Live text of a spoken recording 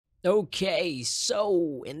Okay,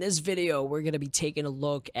 so in this video, we're going to be taking a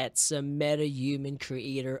look at some Metahuman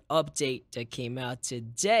creator update that came out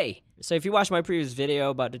today. So if you watched my previous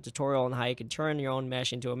video about the tutorial on how you can turn your own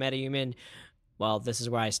mesh into a Metahuman, well, this is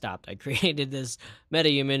where I stopped. I created this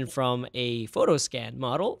Metahuman from a photo scan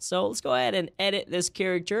model. So let's go ahead and edit this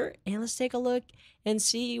character and let's take a look and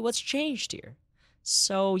see what's changed here.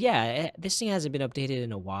 So yeah, this thing hasn't been updated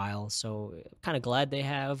in a while, so kind of glad they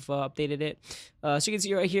have updated it. So you can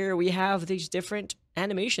see right here we have these different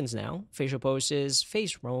animations now: facial poses,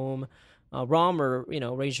 face roam, ROM or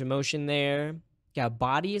range of motion there. Got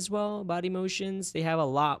body as well, body motions. They have a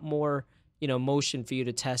lot more motion for you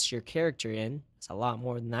to test your character in. It's a lot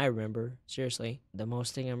more than I remember. Seriously, the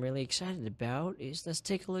most thing I'm really excited about is let's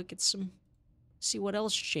take a look at see what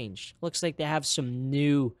else changed. Looks like they have some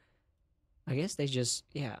new. I guess they just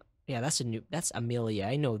yeah, that's Amelia.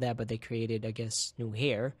 I know that, but they created, I guess, new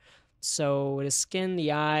hair. So the skin,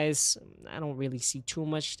 the eyes, I don't really see too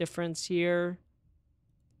much difference here.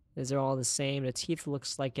 These are all the same. The teeth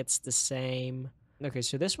looks like it's the same. Okay,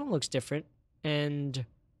 so this one looks different. And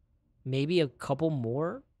maybe a couple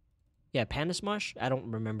more. Yeah, Panda Smush. I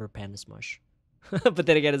don't remember Panda Smush. But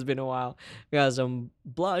then again, it's been a while. We got some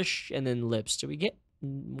blush and then lips. Do we get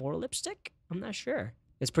more lipstick? I'm not sure.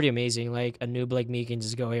 It's pretty amazing. Like a noob like me can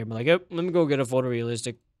just go here and be like, oh, let me go get a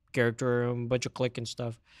photorealistic character, a bunch of click and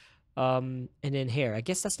stuff. And then hair. I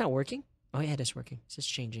guess that's not working. Oh yeah, it is working. It's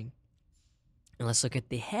just changing. And let's look at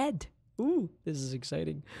the head. Ooh, this is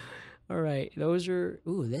exciting. All right, those are.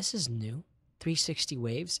 Ooh, this is new. 360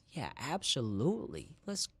 waves. Yeah, absolutely.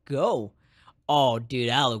 Let's go. Oh, dude,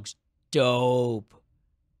 that looks dope.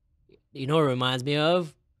 You know what it reminds me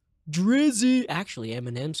of? Drizzy. Actually,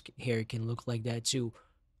 Eminem's hair can look like that too.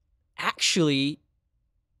 Actually,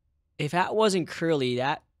 if that wasn't curly,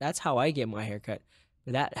 that's how I get my haircut.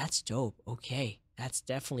 But that's dope. Okay, that's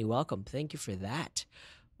definitely welcome. Thank you for that.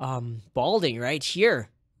 Balding right here.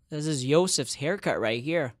 This is Yosef's haircut right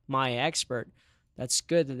here. My expert. That's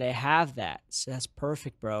good that they have that. So that's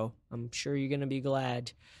perfect, bro. I'm sure you're gonna be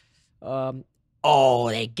glad. Oh,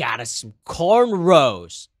 they got us some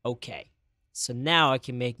cornrows. Okay, so now I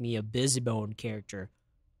can make me a busybone character.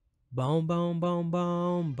 Bone, bone, bone,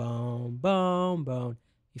 bone, bone, bone, bone.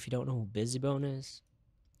 If you don't know who Busybone is,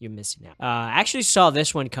 you're missing out. I actually saw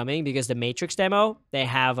this one coming because the Matrix demo, they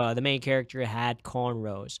have the main character had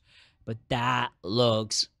cornrows, but that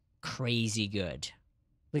looks crazy good.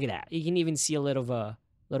 Look at that. You can even see a little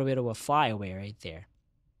bit of a flyaway right there.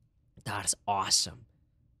 That's awesome.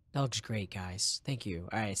 That looks great, guys. Thank you.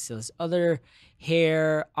 All right, so this other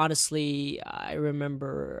hair, honestly,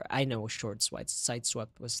 I know short side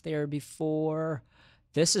swept was there before.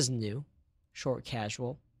 This is new. Short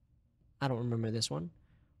casual. I don't remember this one.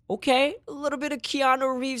 Okay, a little bit of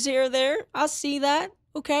Keanu Reeves here there. I see that.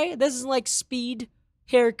 Okay, this is like speed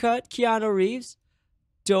haircut, Keanu Reeves.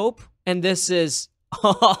 Dope. And this is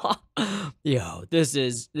yo, this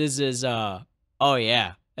is oh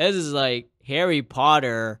yeah. This is like Harry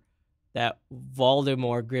Potter, that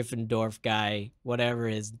Voldemort Gryffindor guy, whatever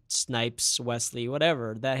is Snipes, Wesley,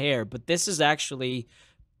 whatever, that hair. But this is actually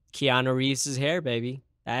Keanu Reeves' hair, baby.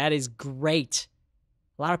 That is great.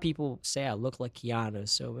 A lot of people say I look like Keanu,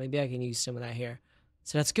 so maybe I can use some of that hair.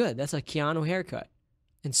 So that's good. That's a Keanu haircut.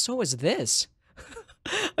 And so is this.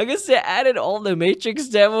 I guess they added all the Matrix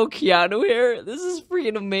demo Keanu hair. This is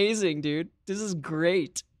freaking amazing, dude. This is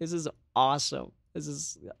great. This is awesome. This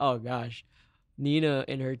is, oh gosh. Nina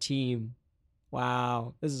and her team.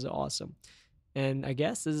 Wow. This is awesome. And I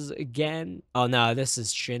guess this is again. Oh no, this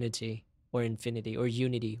is Trinity or Infinity or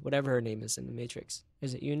Unity, whatever her name is in the Matrix.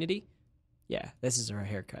 Is it Unity? Yeah, this is her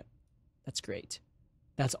haircut. That's great.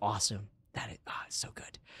 That's awesome. That is so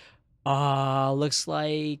good. Looks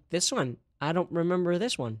like this one. I don't remember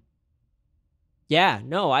this one. Yeah,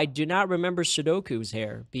 no, I do not remember Sudoku's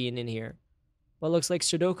hair being in here. What looks like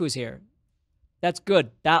Sudoku's hair? That's good.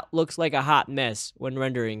 That looks like a hot mess when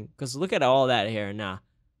rendering. Because look at all that hair. Nah.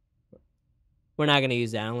 We're not going to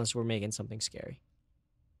use that unless we're making something scary.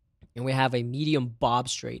 And we have a medium bob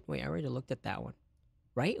straight. Wait, I already looked at that one.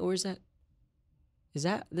 Right? Or is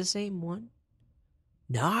that the same one?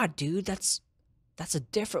 Nah, dude. That's a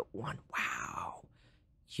different one. Wow.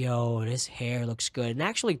 Yo, this hair looks good. And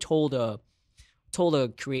actually told a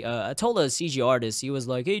CG artist, he was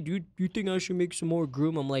like, hey, dude, you think I should make some more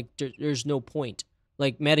groom? I'm like, there's no point.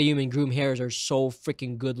 Like, Metahuman groom hairs are so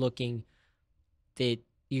freaking good looking that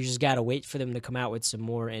you just gotta wait for them to come out with some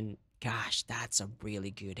more. And gosh, that's a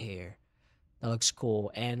really good hair. That looks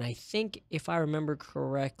cool. And I think if I remember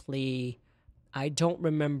correctly, I don't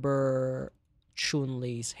remember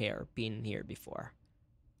Chun-Li's hair being here before.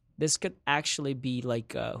 This could actually be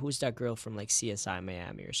like, who's that girl from like CSI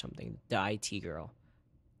Miami or something? The IT girl.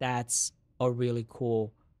 That's a really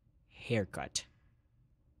cool haircut.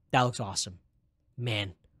 That looks awesome.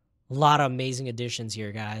 Man, a lot of amazing additions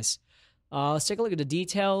here, guys. Let's take a look at the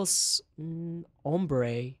details.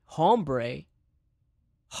 Hombre.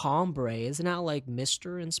 Isn't that like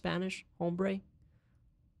Mr. in Spanish? Hombre.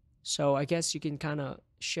 So I guess you can kind of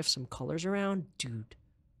shift some colors around. Dude.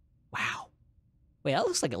 Wow. Wait, that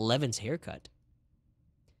looks like Eleven's haircut.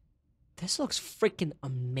 This looks freaking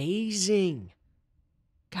amazing.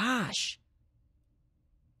 Gosh.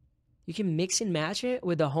 You can mix and match it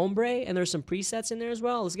with the hombre, and there's some presets in there as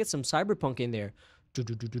well. Let's get some cyberpunk in there. Get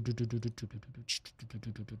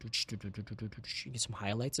some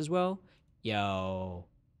highlights as well. Yo.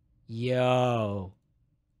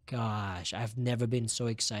 Gosh, I've never been so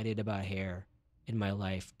excited about hair in my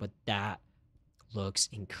life, but that looks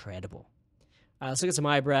incredible. Let's look at some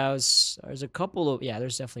eyebrows. There's a couple of, yeah,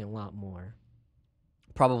 there's definitely a lot more.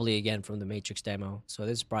 Probably again from the Matrix demo. So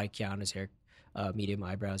this is probably Keanu's hair, medium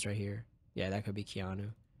eyebrows right here. Yeah, that could be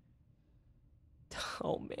Keanu.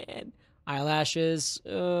 Oh man, eyelashes.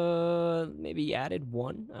 Maybe added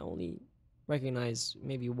one. I only recognize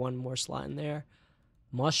maybe one more slot in there.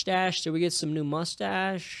 Mustache. Did we get some new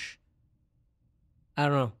mustache? I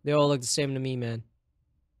don't know. They all look the same to me, man.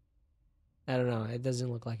 I don't know. It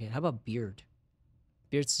doesn't look like it. How about beard?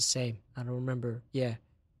 Beard's the same. I don't remember. Yeah.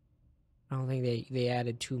 I don't think they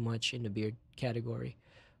added too much in the beard category.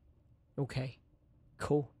 Okay.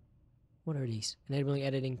 Cool. What are these? Enabling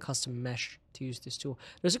editing custom mesh to use this tool.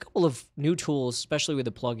 There's a couple of new tools, especially with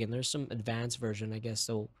the plugin. There's some advanced version, I guess.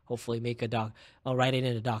 They'll hopefully make a doc. I'll write it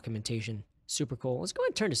in a documentation. Super cool. Let's go ahead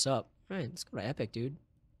and turn this up. All right, let's go to Epic, dude.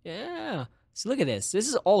 Yeah. So look at this. This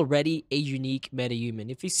is already a unique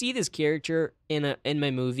metahuman. If you see this character in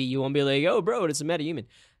my movie, you won't be like, oh, bro, it's a metahuman.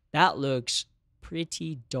 That looks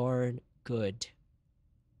pretty darn good.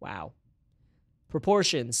 Wow.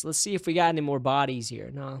 Proportions. Let's see if we got any more bodies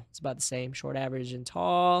here. No, it's about the same. Short, average, and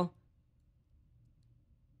tall.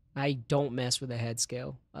 I don't mess with the head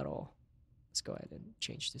scale at all. Let's go ahead and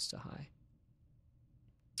change this to high.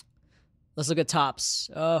 Let's look at tops.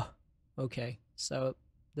 Oh, okay. So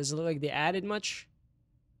does it look like they added much?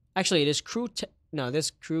 Actually, this crew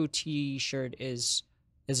this crew t-shirt is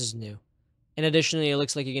new. And additionally, it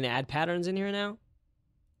looks like you're gonna add patterns in here now.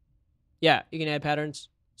 Yeah, you can add patterns.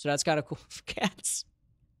 So that's kind of cool for cats.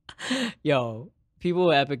 Yo, people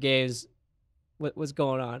with Epic Games, what's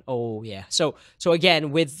going on? Oh yeah. So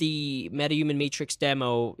again, with the Metahuman Matrix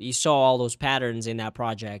demo, you saw all those patterns in that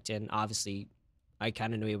project, and obviously, I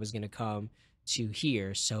kind of knew it was gonna come to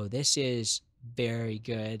here. So this is very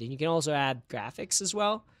good, and you can also add graphics as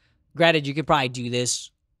well. Granted, you could probably do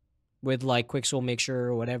this with like Quixel Mixer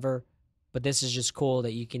or whatever, but this is just cool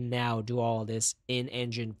that you can now do all this in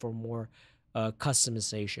engine for more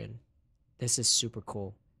customization. This is super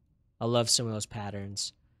cool. I love some of those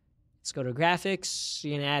patterns. Let's go to graphics.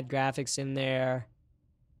 You can add graphics in there.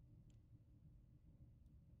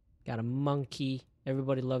 Got a monkey.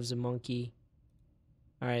 Everybody loves a monkey.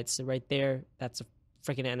 All right, so right there, that's a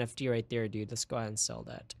freaking NFT right there, dude. Let's go ahead and sell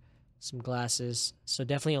that. Some glasses. So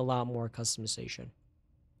definitely a lot more customization,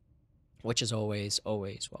 which is always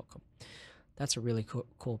welcome. That's a really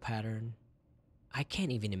cool pattern. I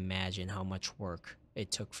can't even imagine how much work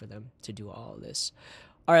it took for them to do all of this.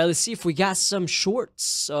 All right, let's see if we got some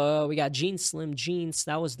shorts. We got jeans, slim jeans.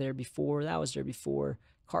 That was there before.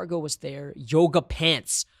 Cargo was there. Yoga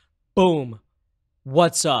pants. Boom.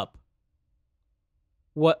 What's up?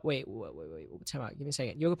 What? Wait. Time out. Give me a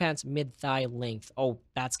second. Yoga pants, mid-thigh length. Oh,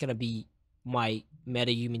 that's going to be my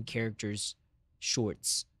metahuman character's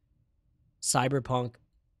shorts. Cyberpunk,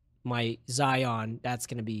 my Zion, that's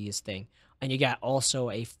going to be his thing. And you got also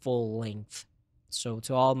a full length. So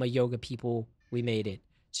to all my yoga people, we made it.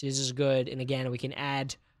 So this is good. And again, we can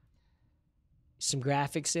add some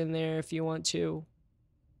graphics in there if you want to.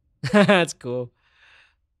 That's cool.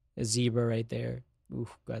 A zebra right there. Ooh,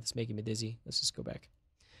 God, that's making me dizzy. Let's just go back.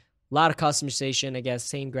 A lot of customization, I guess.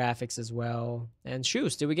 Same graphics as well. And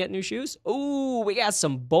shoes. Did we get new shoes? Ooh, we got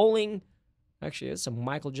some bowling. Actually, there's some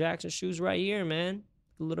Michael Jackson shoes right here, man.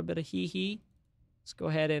 A little bit of hee-hee. Let's go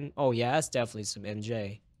ahead and... Oh, yeah, that's definitely some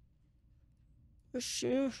NJ.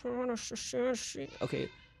 Okay.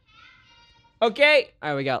 Okay. All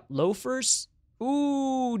right, we got loafers.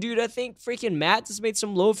 Ooh, dude, I think freaking Matt just made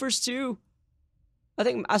some loafers, too. I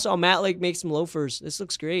think I saw Matt, like, make some loafers. This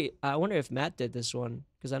looks great. I wonder if Matt did this one,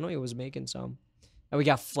 because I know he was making some. And we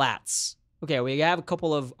got flats. Okay, we have a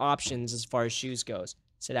couple of options as far as shoes goes.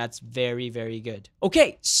 So that's very, very good.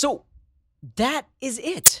 Okay, so that is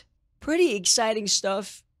it. Pretty exciting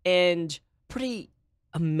stuff. and pretty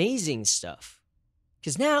amazing stuff.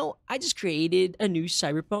 Because now I just created a new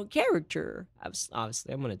cyberpunk character.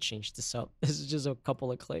 Obviously, I'm going to change this up. This is just a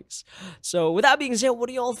couple of clicks. So with that being said, what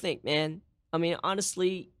do y'all think, man? I mean,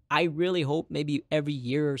 honestly, I really hope maybe every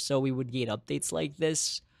year or so we would get updates like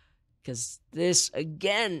this. Because this,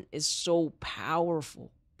 again, is so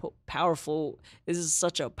powerful. Powerful. This is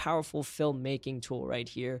such a powerful filmmaking tool right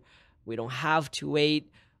here. We don't have to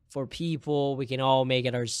wait for people. We can all make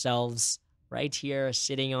it ourselves right here,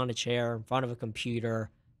 sitting on a chair in front of a computer.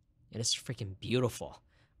 And it's freaking beautiful.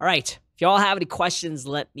 All right. If y'all have any questions,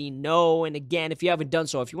 let me know. And again, if you haven't done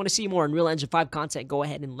so, if you want to see more Unreal Engine 5 content, go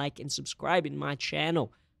ahead and like and subscribe in my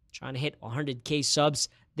channel. I'm trying to hit 100K subs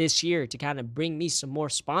this year to kind of bring me some more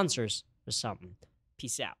sponsors or something.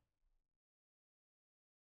 Peace out.